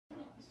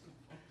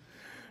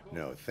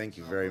No, thank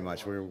you very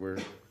much.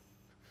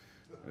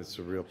 It's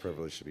a real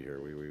privilege to be here.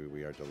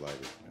 We are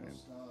delighted and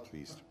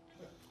pleased.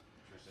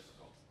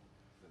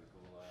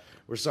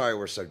 We're sorry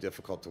we're so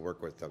difficult to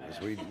work with, though,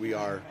 because we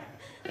are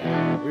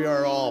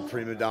all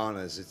prima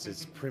donnas.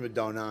 It's prima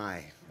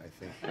donnae, I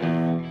think.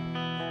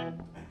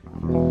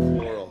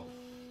 Plural.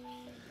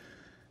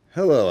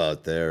 Hello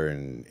out there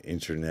in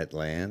internet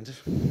land.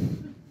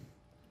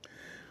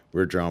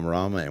 We're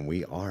Dramarama, and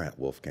we are at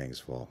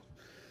Wolfgang's Vault.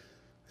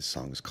 This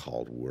song is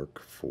called "Work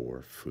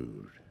for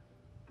Food."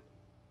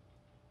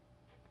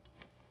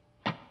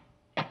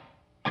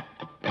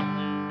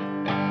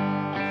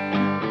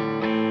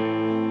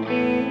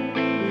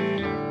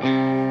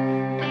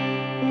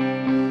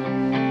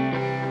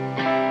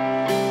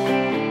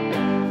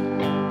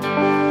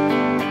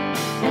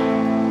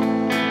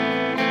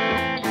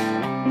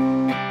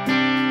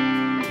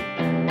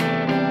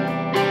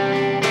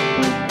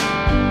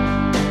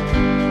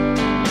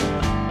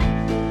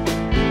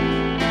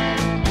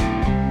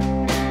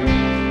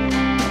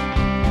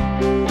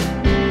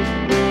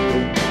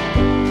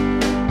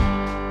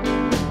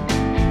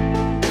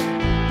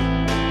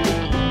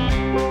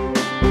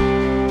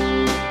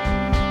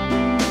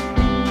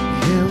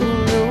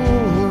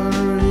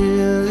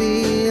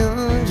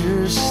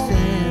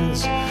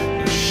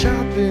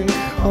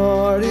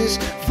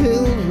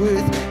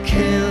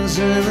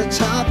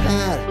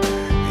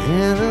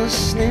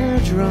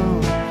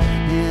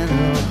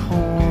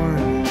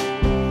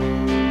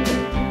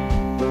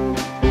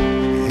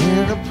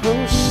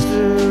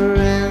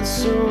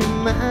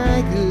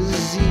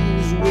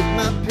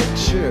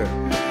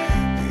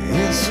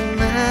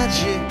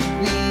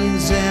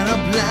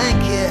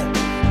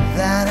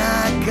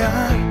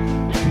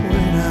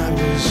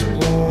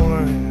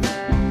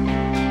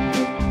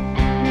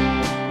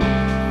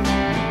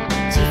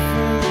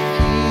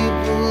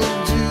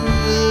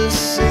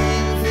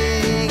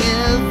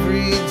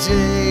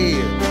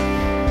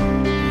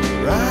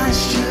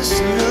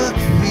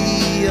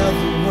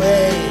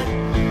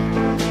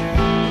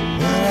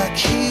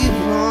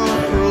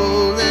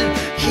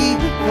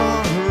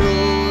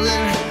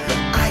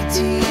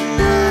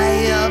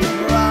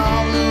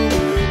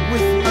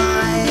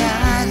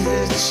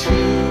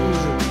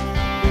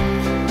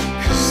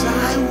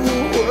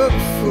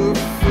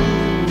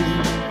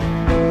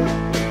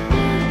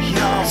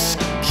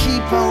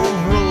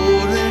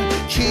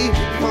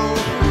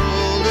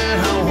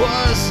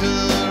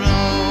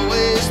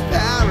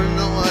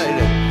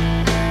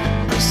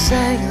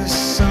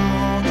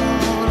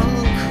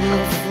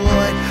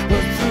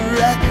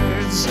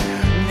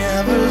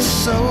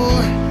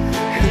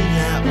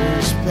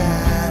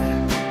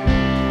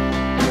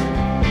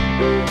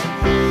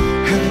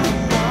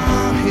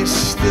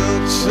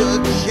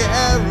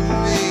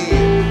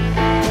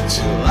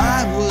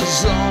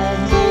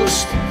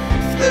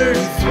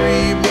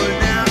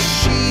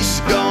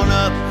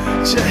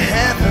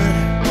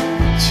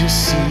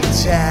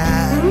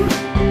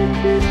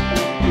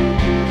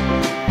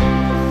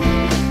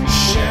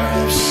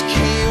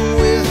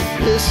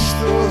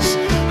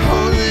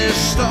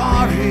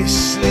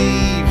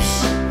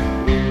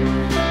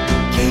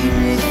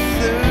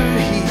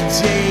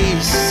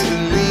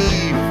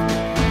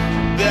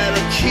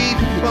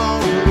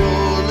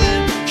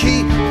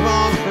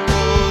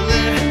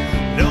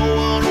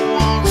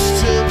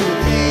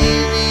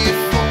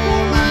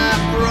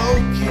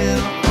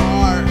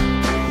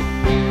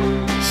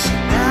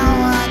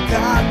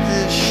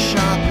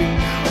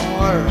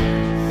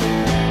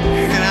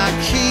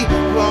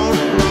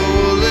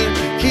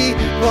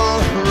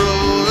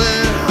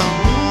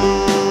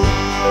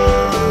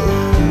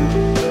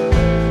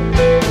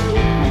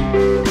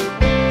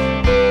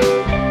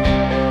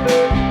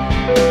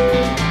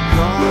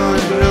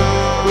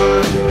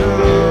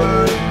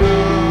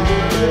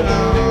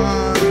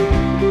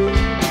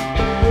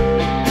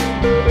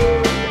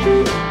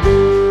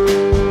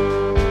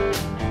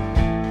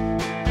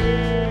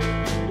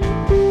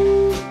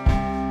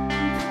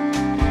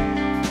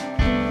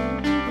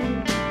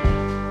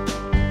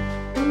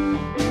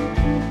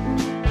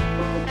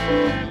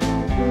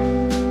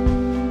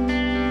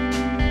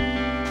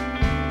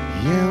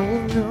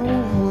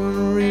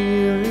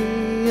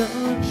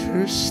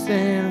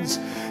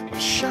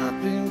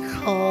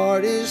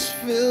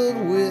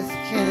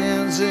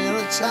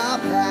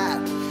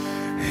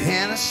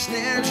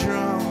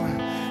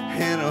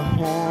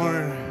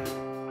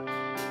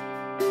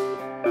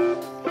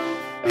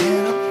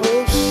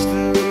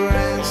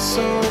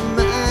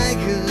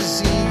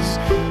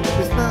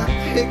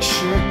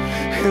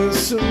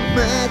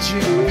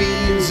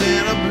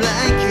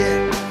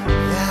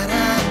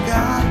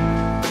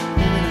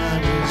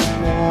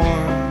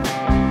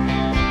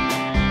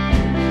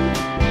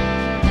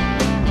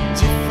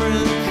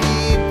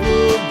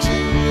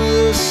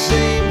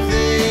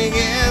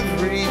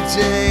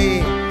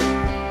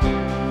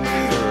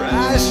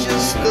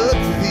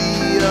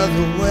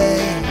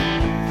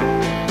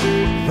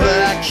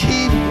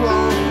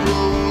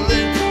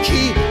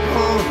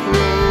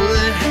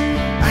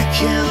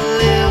 Can't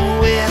live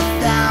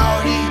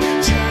without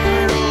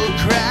eternal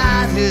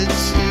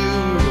gratitude.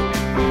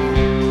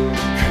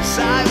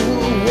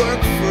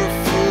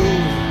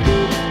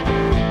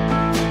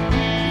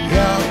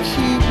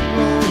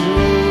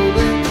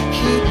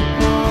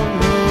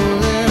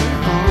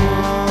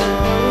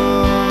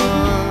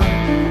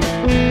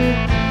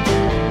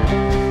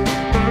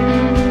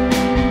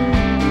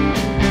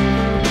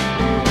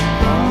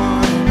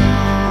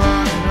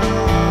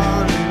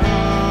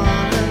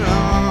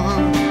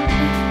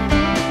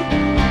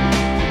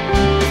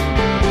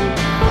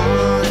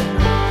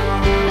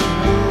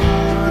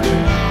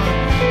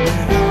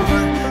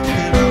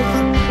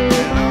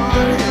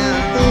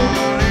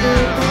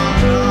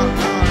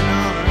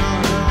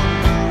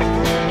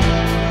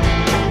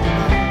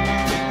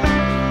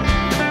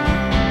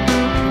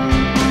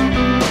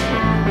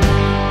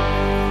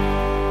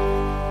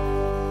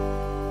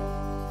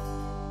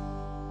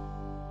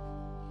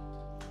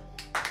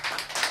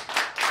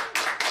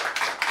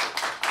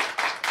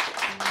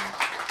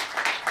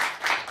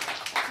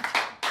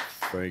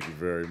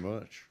 very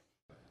much.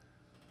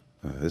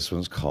 This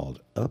one's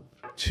called Up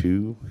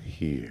to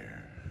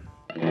Here.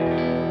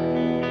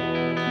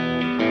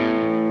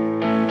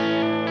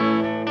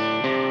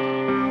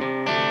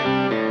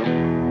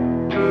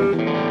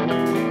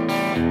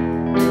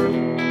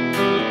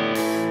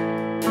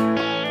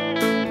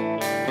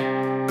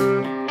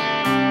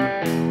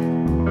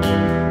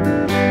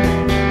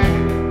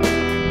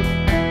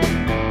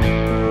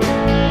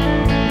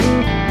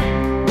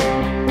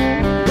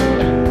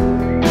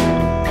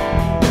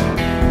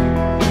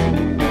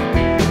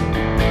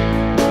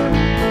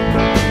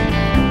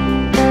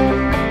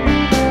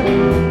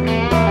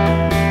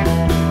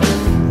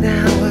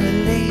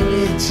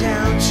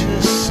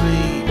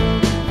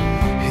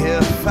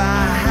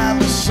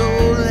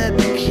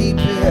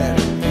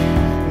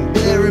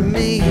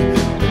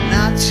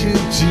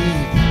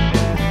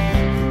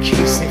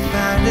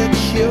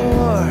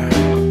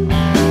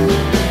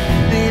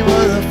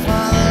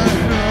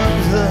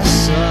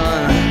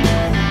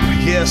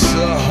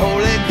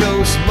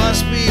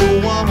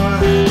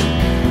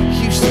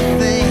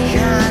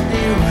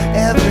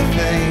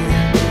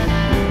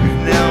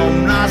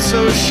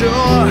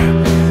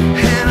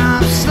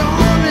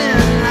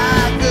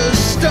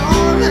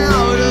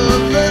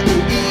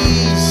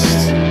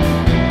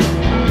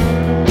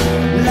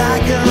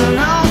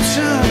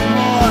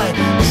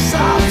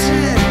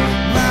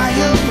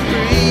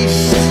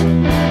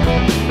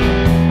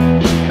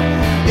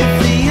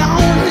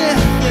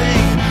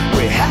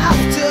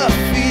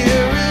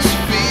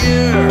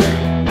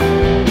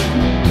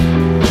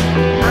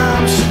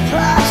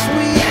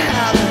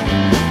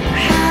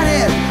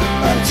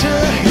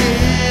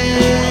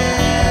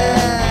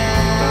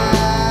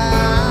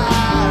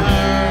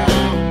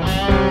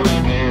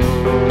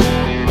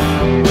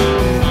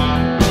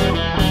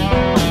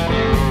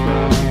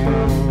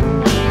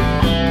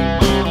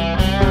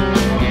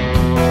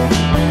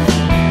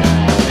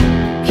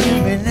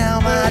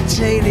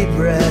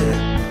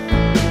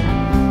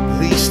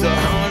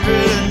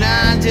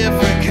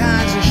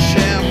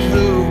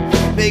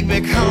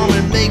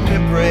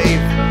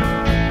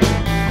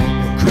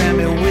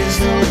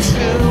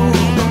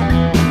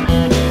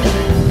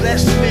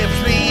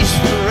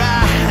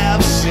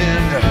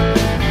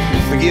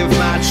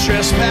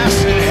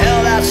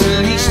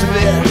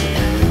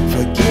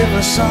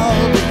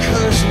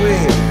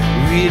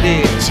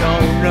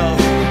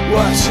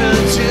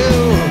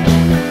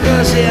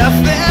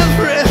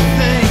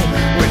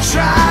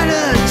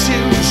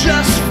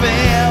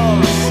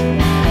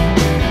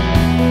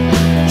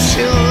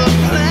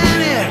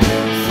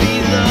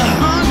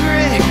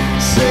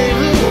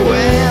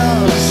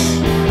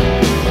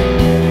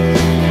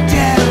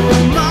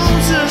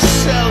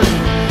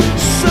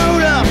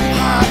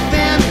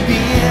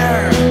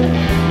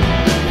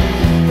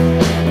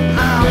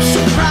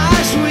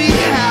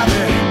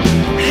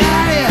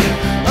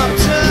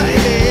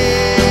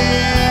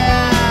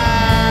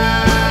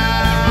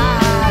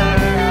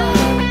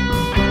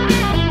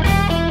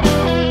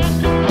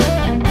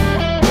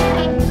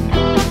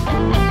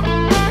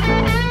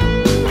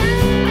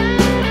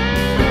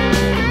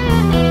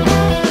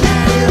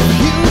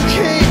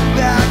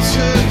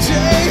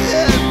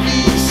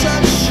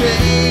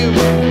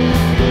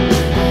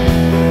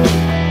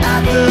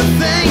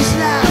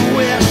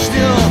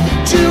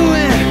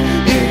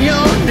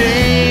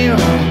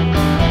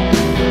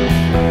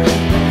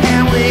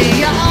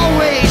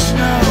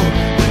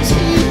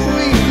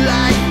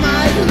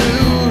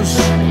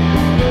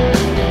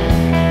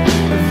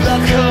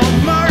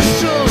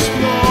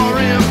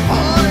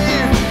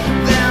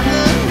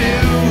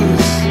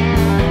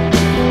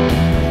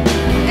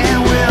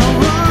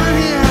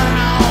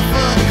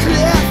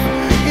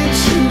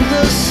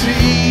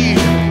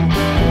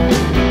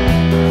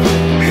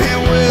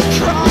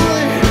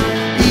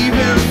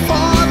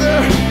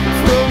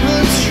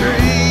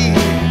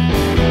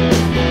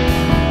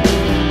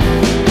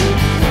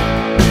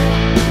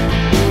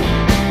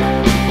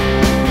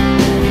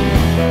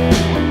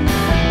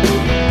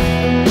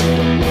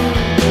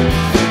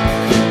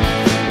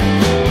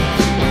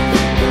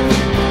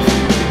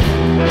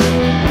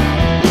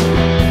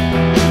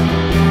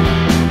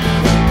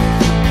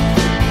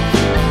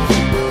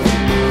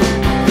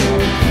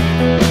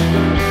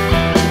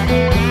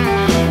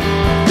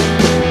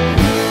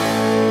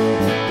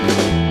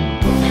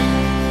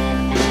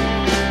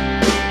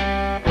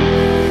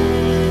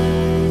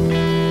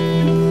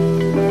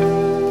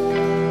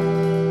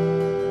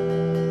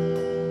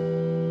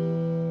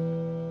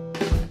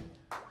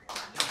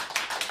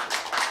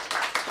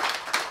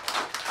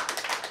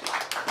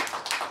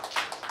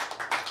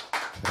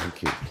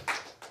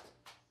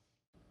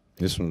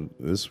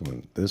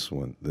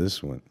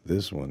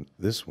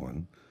 This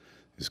one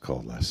is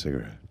called Last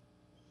Cigarette.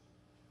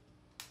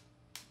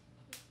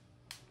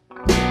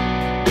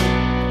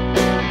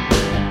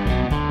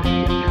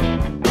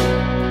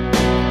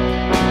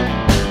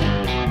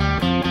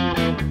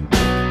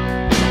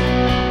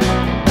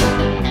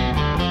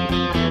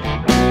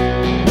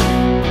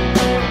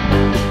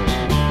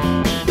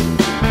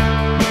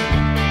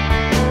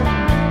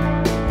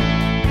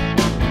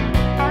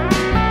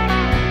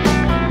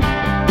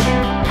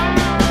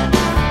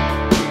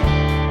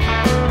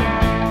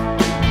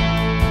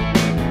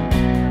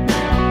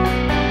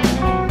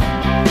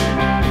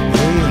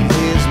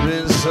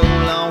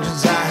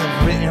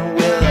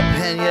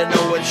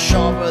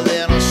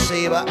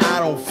 day, but I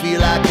don't feel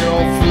like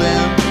Earl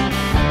Flynn.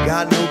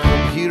 Got no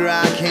computer,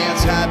 I can't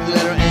type the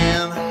letter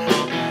N.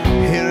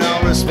 Here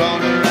I'm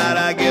responding right,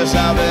 I guess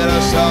I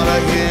better start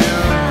again.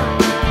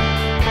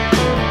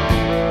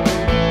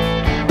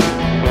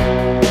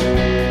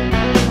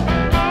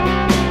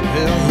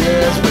 Well,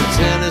 let's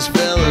pretend this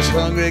fella's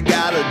hungry,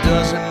 got a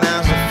dozen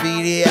mouths to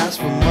feed. He asked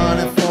for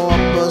money for a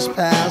bus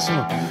pass and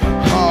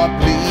a heart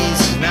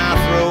bleeds. And I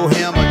throw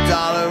him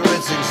 $1,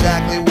 it's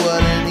exactly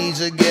what he needs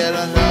to get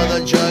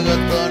another jug of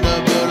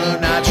Thunderbird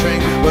and I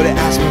drink. But he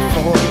asked me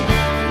for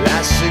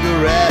last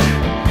cigarette,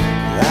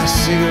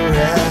 last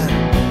cigarette,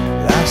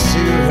 last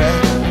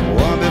cigarette,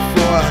 one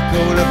before I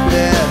go to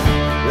bed.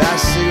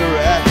 Last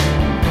cigarette,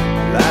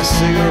 last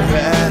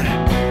cigarette,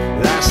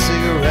 last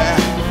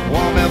cigarette,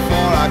 one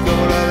before I go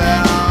to bed.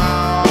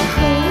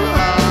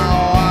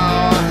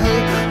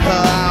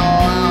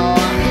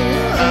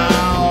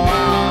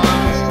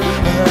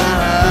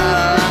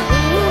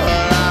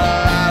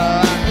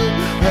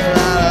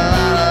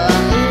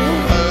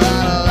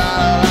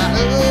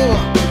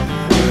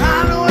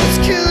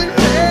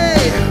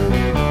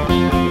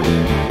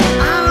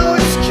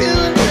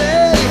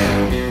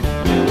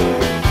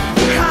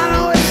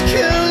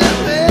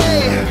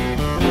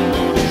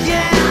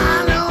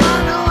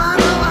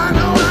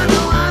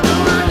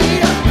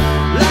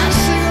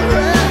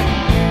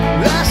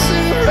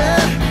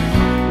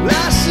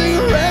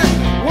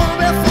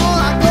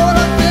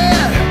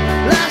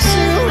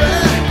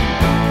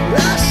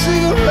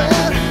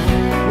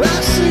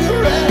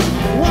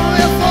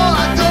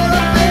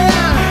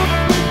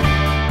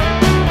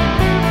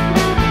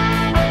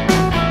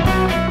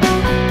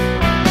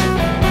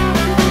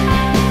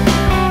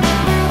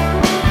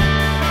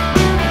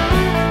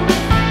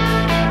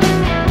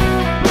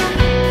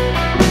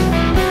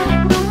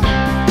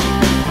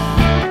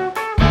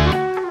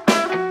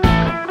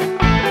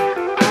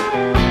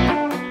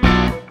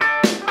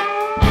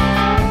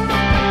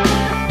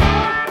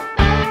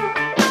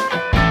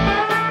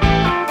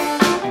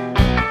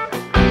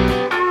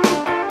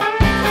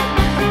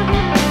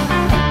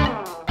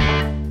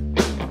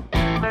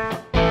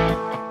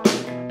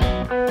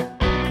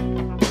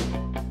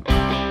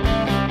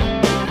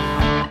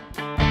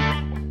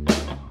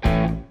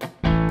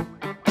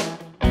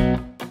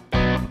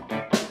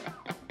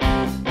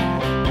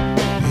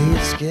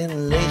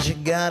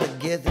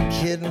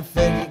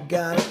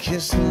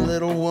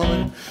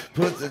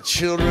 Put the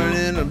children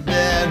in the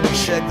bed and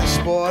check the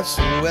sports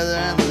and weather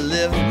and the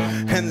living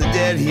and the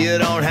dead. You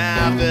don't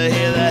have to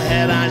hear the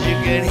headlines, you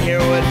can hear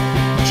what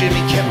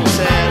Jimmy Kimmel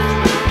said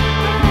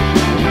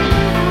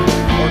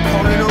or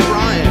Conan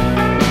O'Brien.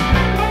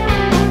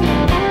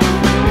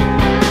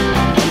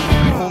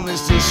 Oh,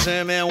 Mr.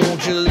 Sandman,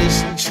 won't you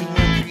listen to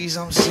me, please?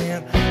 I'm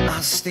saying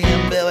I'll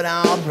stand there, but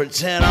I'll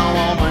pretend I'm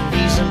on my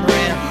knees and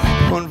praying.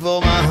 One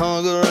for my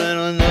hunger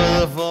and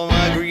another for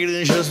my greed,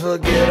 and just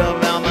forget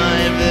about my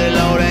empty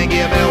load and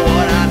give me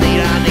what I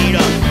need. I need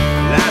a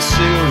last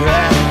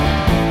cigarette,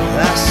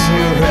 last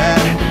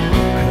cigarette,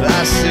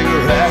 last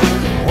cigarette,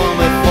 one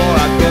before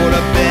I go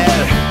to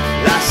bed.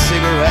 Last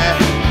cigarette,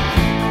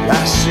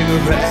 last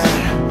cigarette,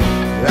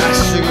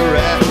 last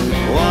cigarette,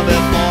 one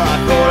before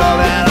I go to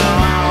bed.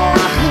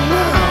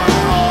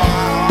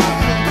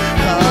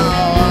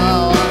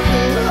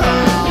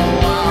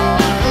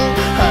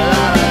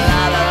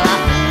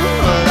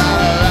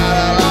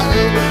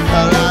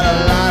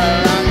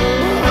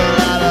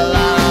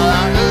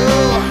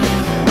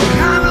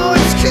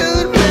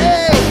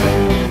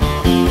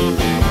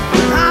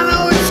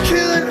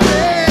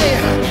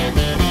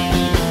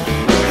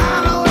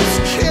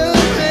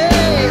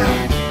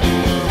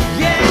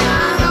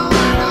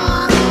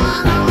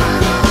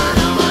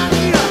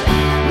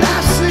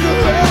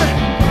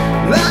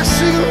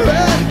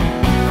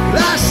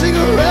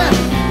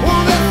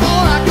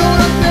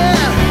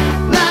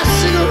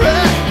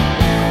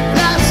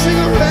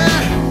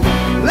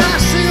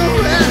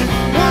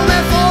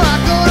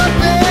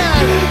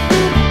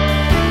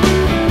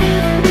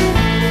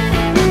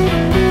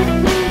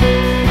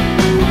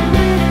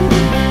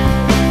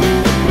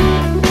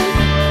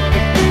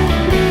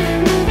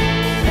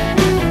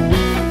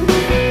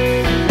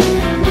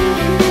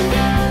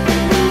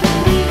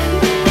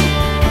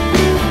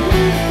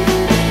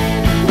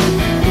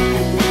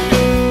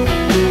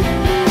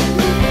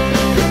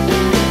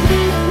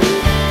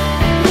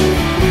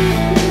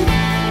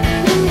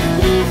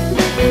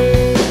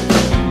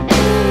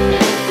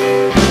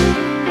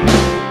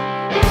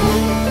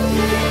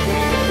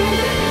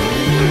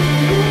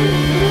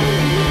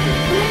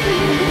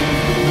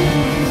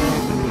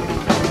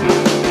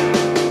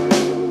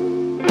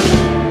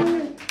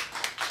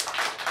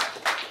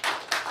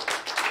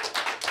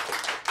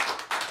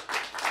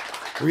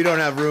 We don't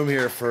have room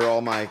here for all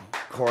my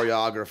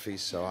choreography,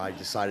 so I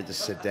decided to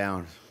sit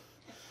down.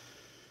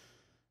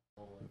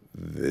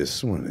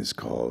 This one is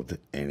called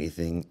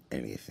Anything,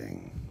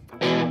 Anything.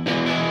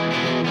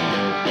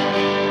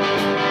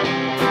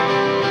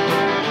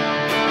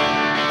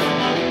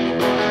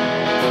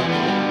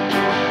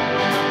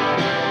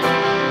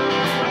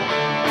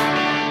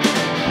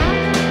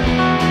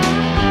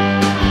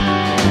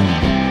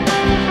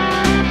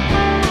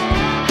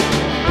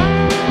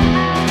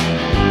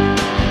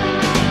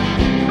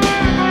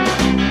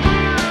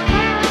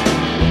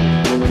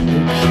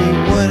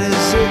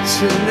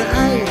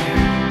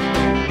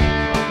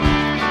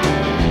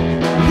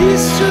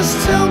 Please just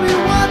tell me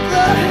what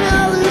the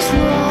hell is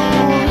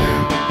wrong.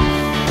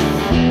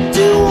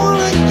 Do you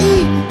wanna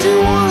eat? Do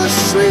you wanna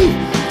sleep?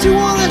 Do you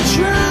wanna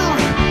drown?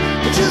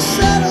 Just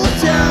settle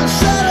down,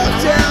 settle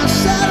down,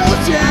 settle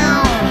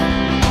down.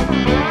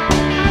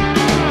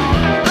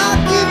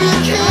 I'll give you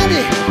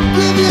candy,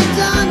 give you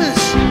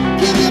diamonds,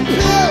 give you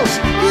pills,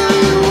 give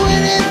you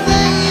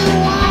anything you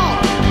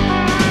want.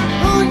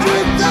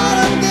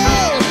 $100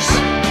 bills.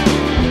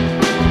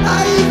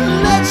 I even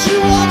let you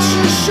watch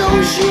the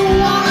shows you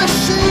wanna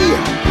see.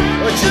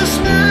 Or just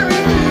marry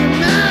me,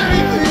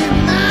 marry me,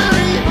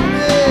 marry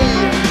me.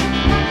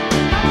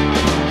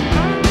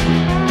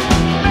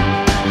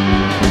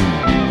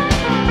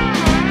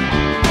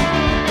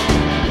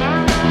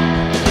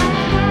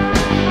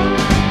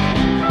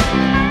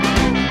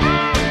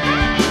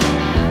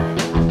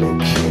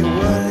 Okay,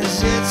 what is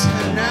it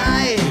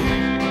tonight?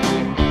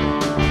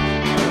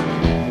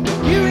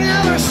 You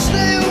never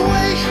stay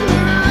awake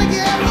when I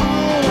get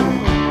home.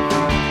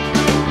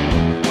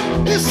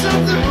 Is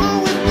something wrong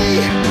with me?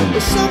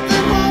 Is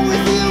something wrong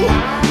with you?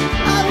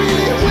 I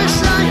really wish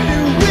I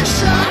knew, wish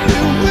I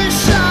knew,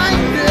 wish I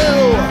knew.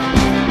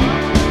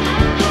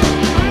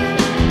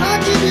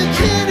 I'll give you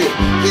candy,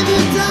 give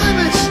you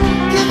diamonds,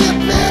 give you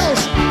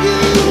pills,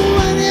 give you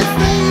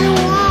anything you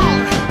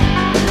want.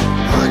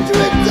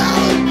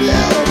 $100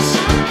 bills.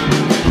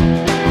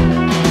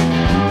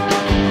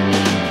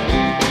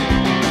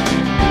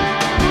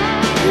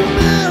 You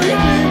marry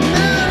me,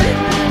 marry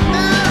me,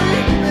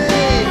 marry me.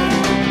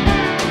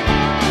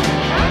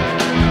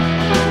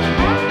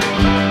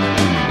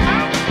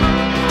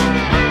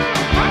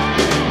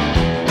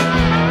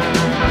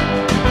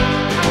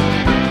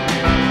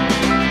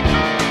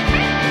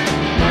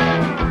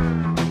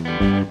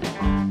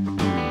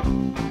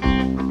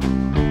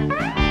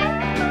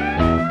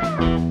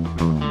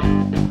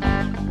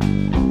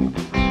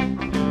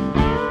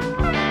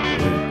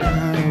 When I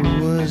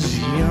was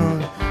young,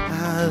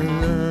 I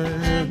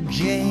learned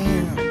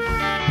again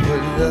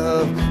that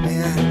love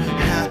and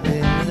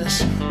happiness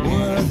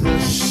were the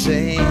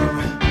same.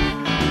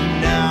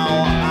 Now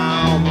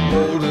I'm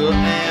older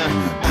and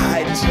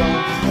I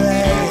don't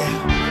play.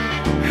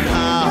 I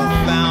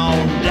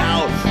found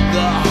out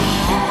the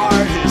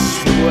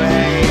hardest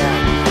way.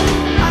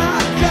 I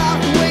got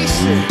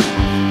wasted,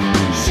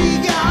 she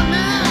got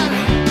mad,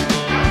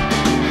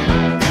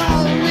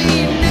 called me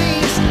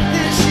names,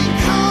 then she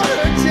called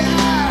her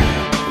dad.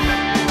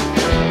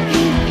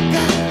 He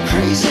got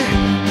crazy,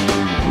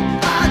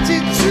 I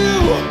did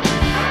too.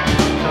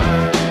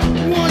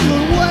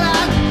 Wonder what I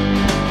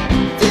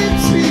did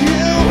to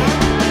you.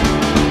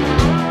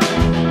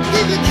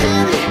 Give you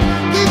candy,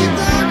 give you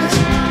diamonds,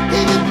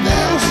 give you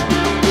bills,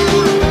 give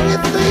you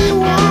anything you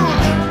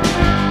want.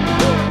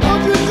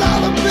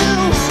 $100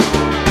 bills.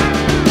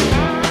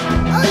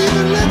 I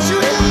even let you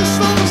hear the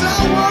songs I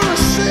wanna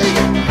sing.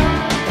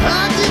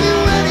 I'll give you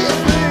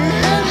anything,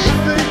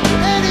 anything,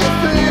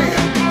 anything.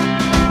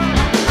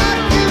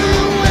 I'll give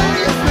you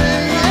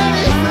anything,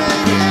 anything,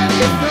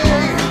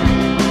 anything.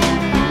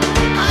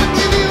 I'll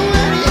give you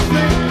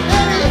anything,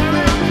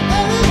 anything,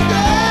 anything.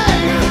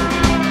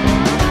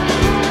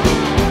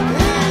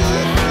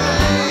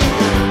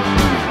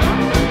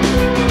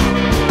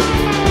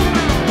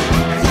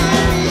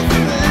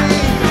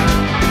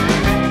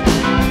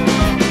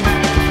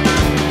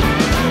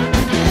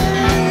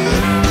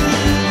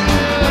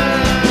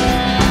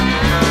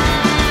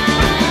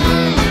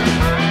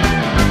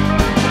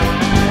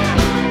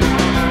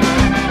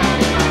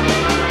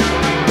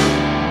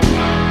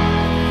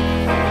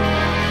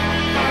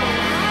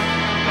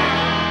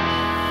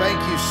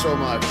 Thank you so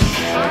much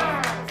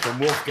from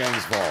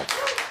Wolfgang's Vault.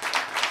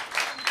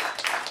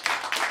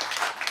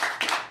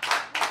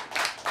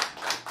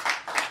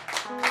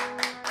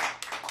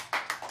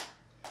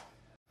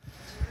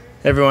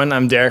 Hey everyone,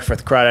 I'm Derek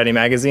with Crawdaddy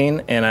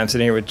Magazine, and I'm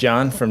sitting here with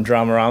John from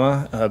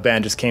Dramarama. A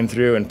band just came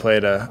through and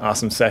played an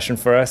awesome session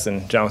for us,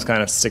 and John was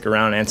kind of stick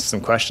around and answer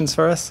some questions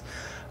for us.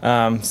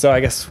 So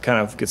I guess we kind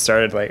of get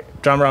started. Like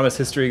Dramarama's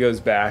history goes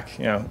back,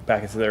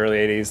 back into the early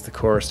 '80s. The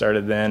core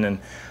started then, and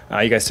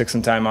you guys took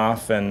some time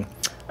off. And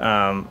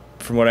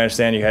from what I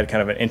understand, you had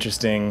kind of an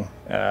interesting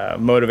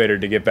motivator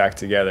to get back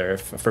together.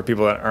 For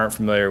people that aren't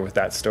familiar with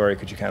that story,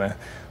 could you kind of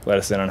let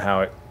us in on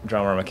how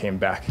Dramarama came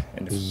back?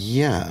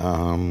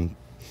 Yeah.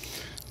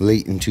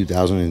 Late in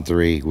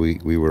 2003,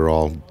 we were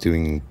all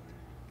doing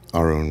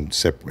our own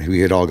separate.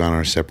 We had all gone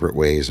our separate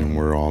ways, and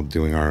we're all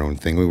doing our own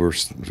thing. We were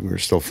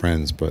still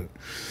friends, but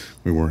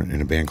we weren't in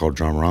a band called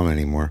Dramarama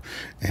anymore.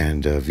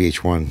 And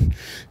VH1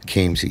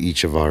 came to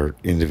each of our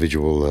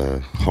individual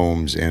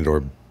homes and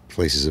or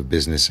places of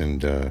business,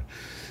 and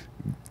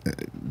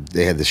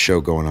they had this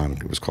show going on.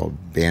 It was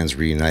called Bands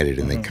Reunited,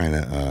 and they kind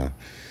of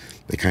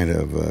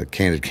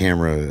candid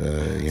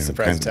camera,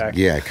 surprise attack.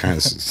 Kind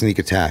of sneak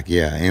attack.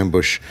 Yeah,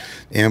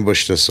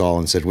 ambushed us all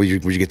and said, "Would you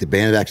get the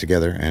band back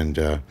together?" And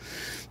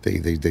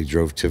they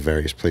drove to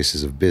various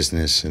places of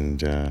business,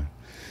 and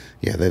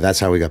that's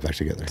how we got back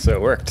together. So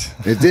it worked.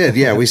 It did.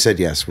 Yeah, we said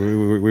yes.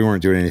 We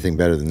weren't doing anything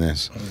better than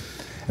this.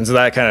 And so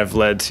that kind of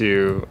led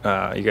to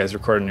you guys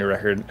recorded a new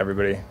record,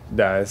 Everybody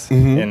Dies,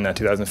 in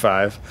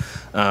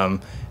 2005.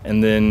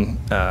 And then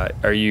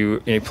are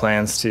you any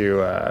plans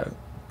to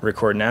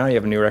record now? You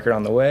have a new record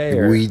on the way?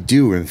 Or? We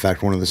do. In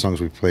fact, one of the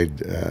songs we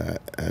played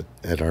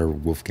at our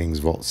Wolfgang's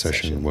Vault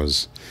session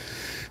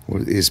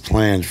is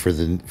planned for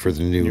the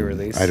new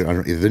release.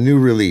 The new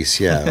release.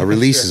 Yeah, a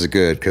release is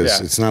good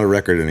because it's not a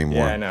record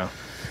anymore. Yeah, I know.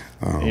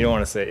 You don't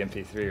want to say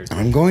MP3 or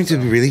I'm going to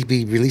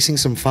be releasing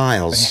some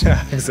files.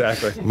 Yeah,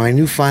 exactly. My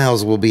new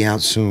files will be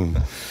out soon.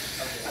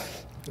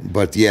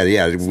 But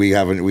yeah, we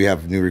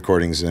have new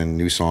recordings and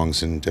new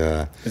songs and.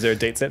 Is there a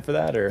date set for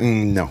that or?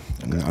 No,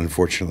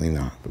 unfortunately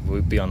not.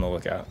 We'll be on the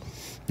lookout.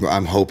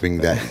 I'm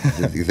hoping that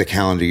the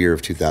calendar year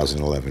of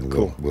 2011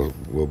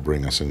 will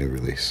bring us a new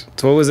release.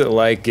 So what was it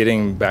like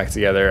getting back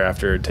together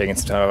after taking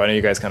some time off? I know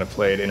you guys kind of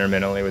played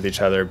intermittently with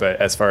each other, but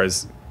as far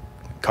as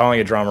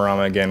calling it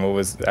Dramarama again,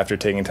 after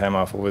taking time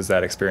off, what was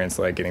that experience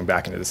like getting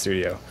back into the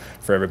studio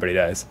for Everybody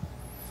Dies?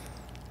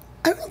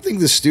 I don't think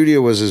the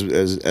studio was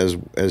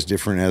as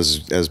different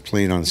as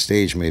playing on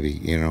stage. Maybe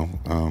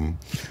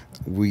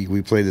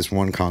we played this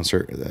one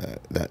concert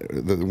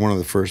one of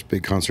the first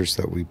big concerts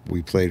that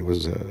we played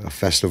was a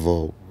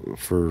festival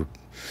for.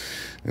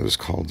 It was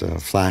called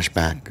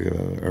Flashback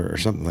or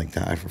something like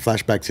that.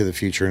 Flashback to the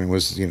Future, and it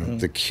was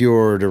The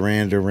Cure,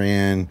 Duran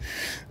Duran,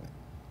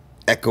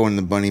 Echo and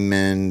the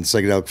Bunnymen,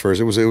 Psychedelic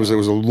Furs. It was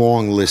a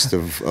long list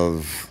of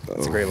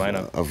That's a great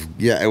lineup.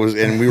 It was,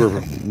 and we were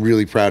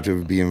really proud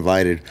to be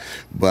invited,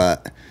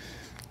 but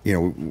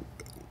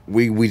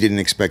we didn't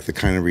expect the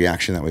kind of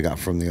reaction that we got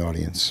from the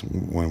audience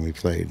when we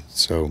played.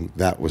 So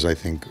that was, I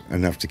think,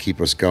 enough to keep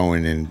us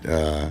going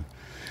and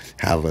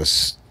have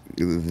us,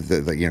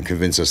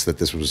 convince us that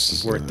this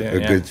was a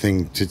good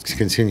thing to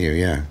continue.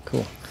 Yeah.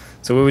 Cool.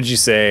 So what would you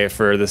say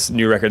for this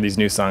new record, these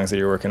new songs that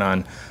you're working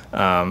on,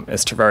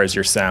 as far as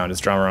your sound, as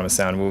Dramarama's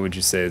sound, what would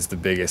you say is the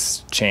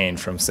biggest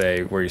change from,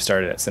 say, where you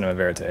started at Cinema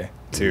Verite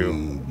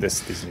to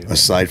these new things?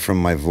 Aside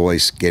from my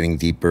voice getting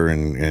deeper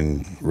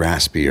and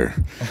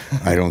raspier,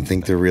 I don't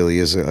think there really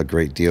is a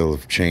great deal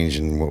of change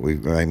in what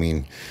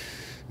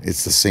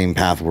it's the same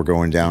path we're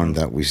going down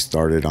that we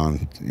started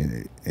on,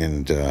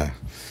 and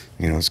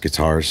it's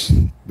guitars,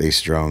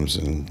 bass, drums,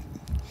 and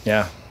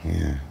yeah.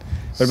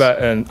 What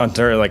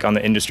about on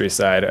the industry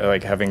side,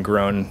 like having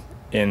grown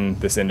in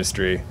this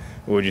industry,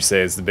 what would you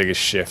say is the biggest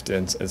shift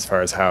as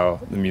far as how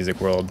the music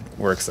world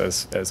works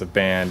as a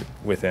band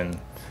within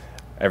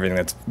everything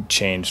that's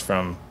changed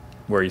from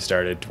where you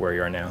started to where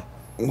you are now?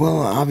 Well,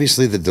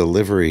 obviously the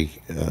delivery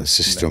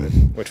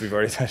system, which we've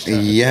already touched on.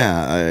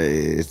 Yeah,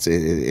 it's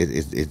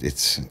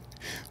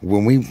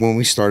when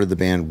we started the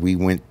band, we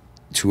went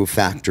to a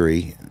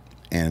factory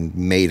and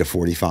made a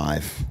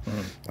 45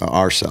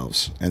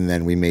 ourselves, and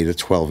then we made a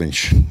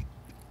 12-inch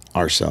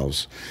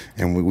ourselves,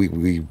 and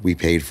we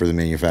paid for the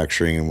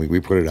manufacturing, and we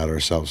put it out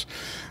ourselves.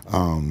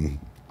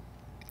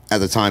 At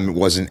the time, it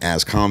wasn't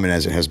as common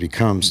as it has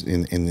become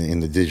in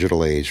the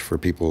digital age for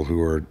people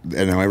who are,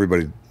 and now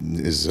everybody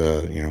is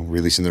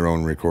releasing their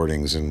own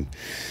recordings, and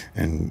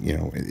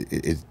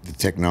the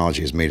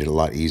technology has made it a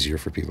lot easier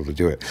for people to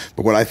do it.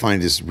 But what I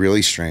find is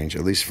really strange,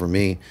 at least for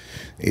me,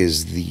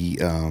 is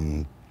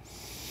the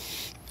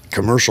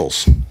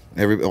commercials.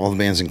 All the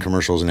bands in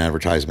commercials and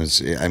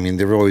advertisements. I mean,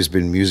 there've always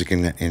been music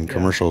in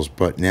commercials,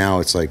 but now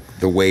it's like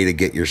the way to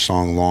get your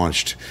song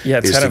launched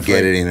is to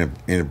get it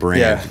in a brand.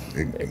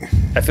 Yeah.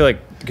 I feel like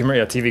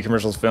TV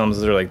commercials,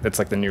 films, that's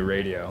like the new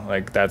radio.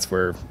 Like that's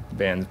where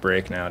bands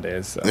break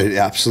nowadays. So. It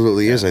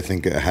absolutely is. I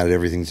think it had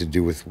everything to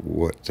do with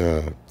what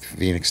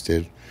Phoenix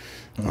did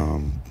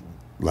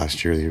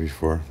last year, the year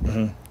before.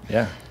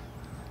 Yeah,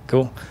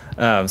 cool.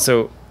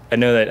 So I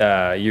know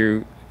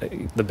that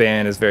the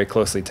band is very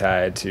closely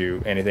tied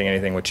to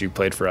anything which you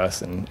played for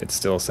us, and it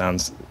still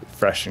sounds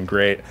fresh and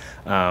great.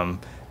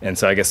 And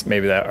so I guess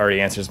maybe that already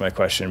answers my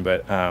question,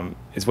 but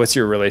what's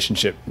your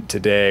relationship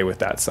today with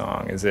that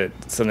song? Is it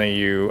something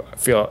you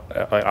feel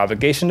like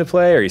obligation to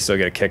play, or you still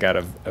get a kick out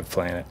of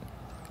playing it?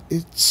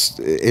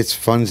 It's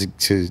fun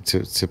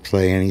to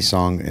play any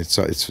song.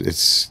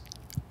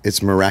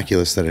 It's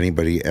miraculous that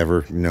anybody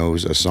ever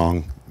knows a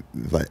song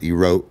that you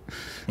wrote.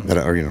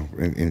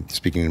 That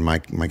speaking in my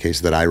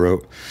case, that I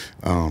wrote.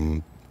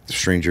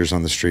 Strangers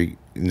on the street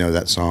know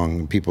that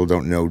song. People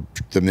don't know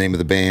the name of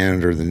the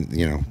band or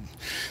the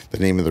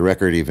name of the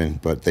record even,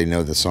 but they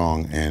know the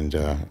song, and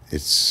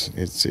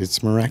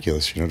it's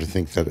miraculous, to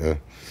think that a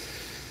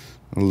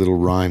little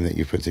rhyme that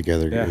you put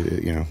together,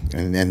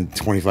 and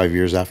 25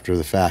 years after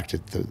the fact,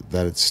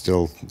 that it's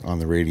still on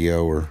the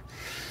radio, or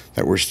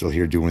that we're still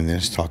here doing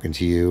this, talking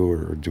to you,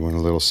 or doing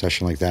a little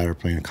session like that, or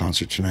playing a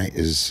concert tonight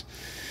is.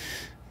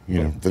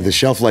 The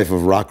shelf life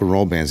of rock and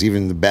roll bands,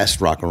 even the best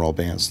rock and roll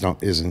bands,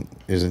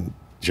 isn't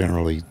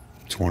generally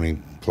 20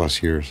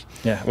 plus years.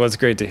 Yeah, well, it's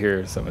great to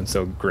hear someone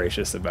so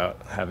gracious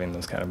about having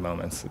those kind of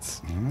moments.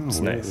 It's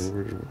nice.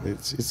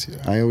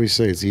 I always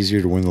say it's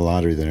easier to win the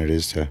lottery than it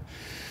is to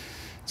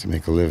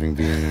make a living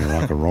being in a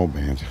rock and roll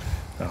band.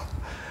 Oh,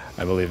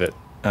 I believe it.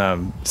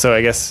 So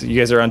I guess you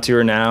guys are on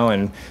tour now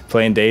and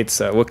playing dates.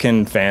 What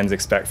can fans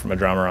expect from a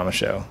Dramarama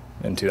show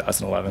in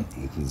 2011?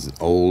 It's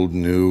old,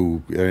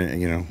 new.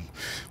 You know,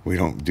 we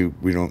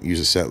don't use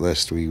a set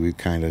list. We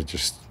kind of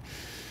just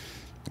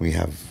we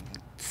have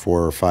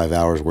 4 or 5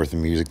 hours worth of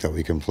music that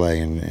we can play,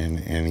 and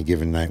any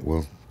given night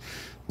we'll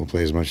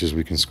play as much as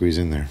we can squeeze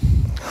in there.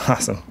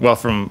 Awesome. Well,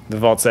 from the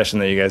vault session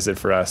that you guys did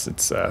for us,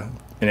 it's an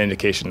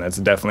indication that's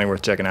definitely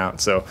worth checking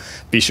out. So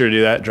be sure to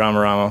do that.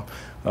 Dramarama.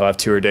 They'll have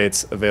tour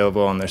dates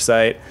available on their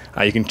site.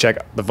 You can check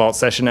the vault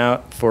session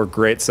out for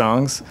great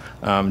songs.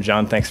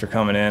 John, thanks for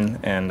coming in,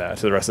 and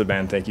to the rest of the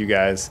band, thank you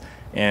guys.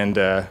 And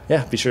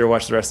yeah, be sure to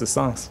watch the rest of the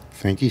songs.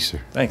 Thank you,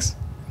 sir. Thanks.